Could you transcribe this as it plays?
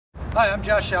Hi, I'm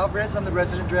Josh Alvarez. I'm the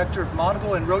Resident Director of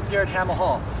Monocle and Rhodes Garrett Hamiel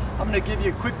Hall. I'm going to give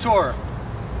you a quick tour.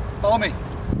 Follow me.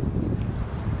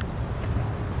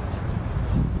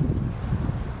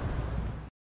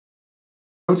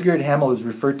 Rhodes Garrett Hamiel is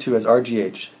referred to as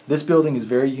RGH. This building is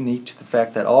very unique to the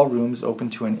fact that all rooms open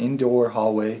to an indoor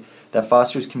hallway that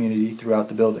fosters community throughout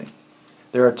the building.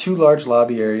 There are 2 large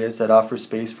lobby areas that offer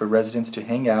space for residents to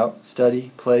hang out,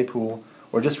 study, play pool,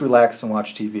 or just relax and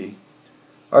watch TV.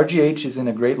 RGH is in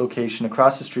a great location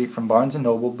across the street from Barnes &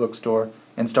 Noble bookstore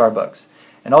and Starbucks,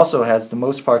 and also has the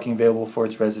most parking available for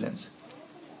its residents.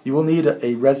 You will need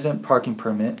a resident parking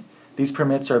permit. These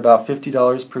permits are about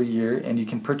 $50 per year, and you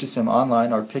can purchase them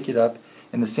online or pick it up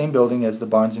in the same building as the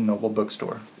Barnes & Noble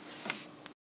bookstore.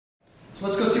 So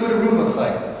let's go see what a room looks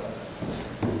like.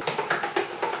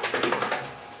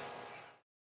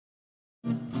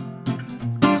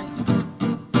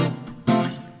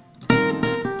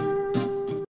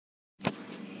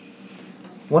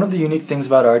 One of the unique things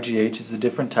about RGH is the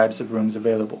different types of rooms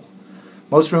available.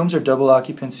 Most rooms are double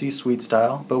occupancy suite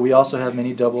style, but we also have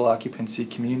many double occupancy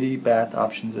community bath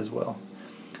options as well.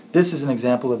 This is an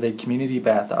example of a community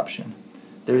bath option.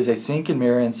 There is a sink and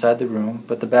mirror inside the room,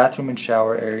 but the bathroom and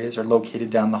shower areas are located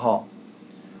down the hall.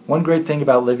 One great thing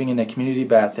about living in a community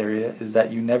bath area is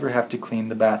that you never have to clean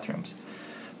the bathrooms,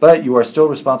 but you are still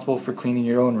responsible for cleaning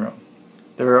your own room.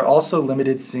 There are also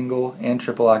limited single and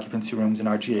triple occupancy rooms in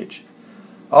RGH.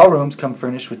 All rooms come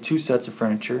furnished with 2 sets of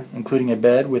furniture, including a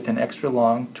bed with an extra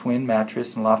long twin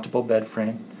mattress and loftable bed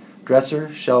frame,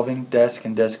 dresser, shelving, desk,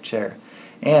 and desk chair,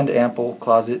 and ample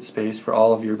closet space for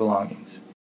all of your belongings.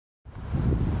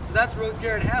 So that's Rhodes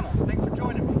Garrett Hamiel. Thanks for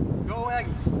joining me. Go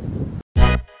Aggies!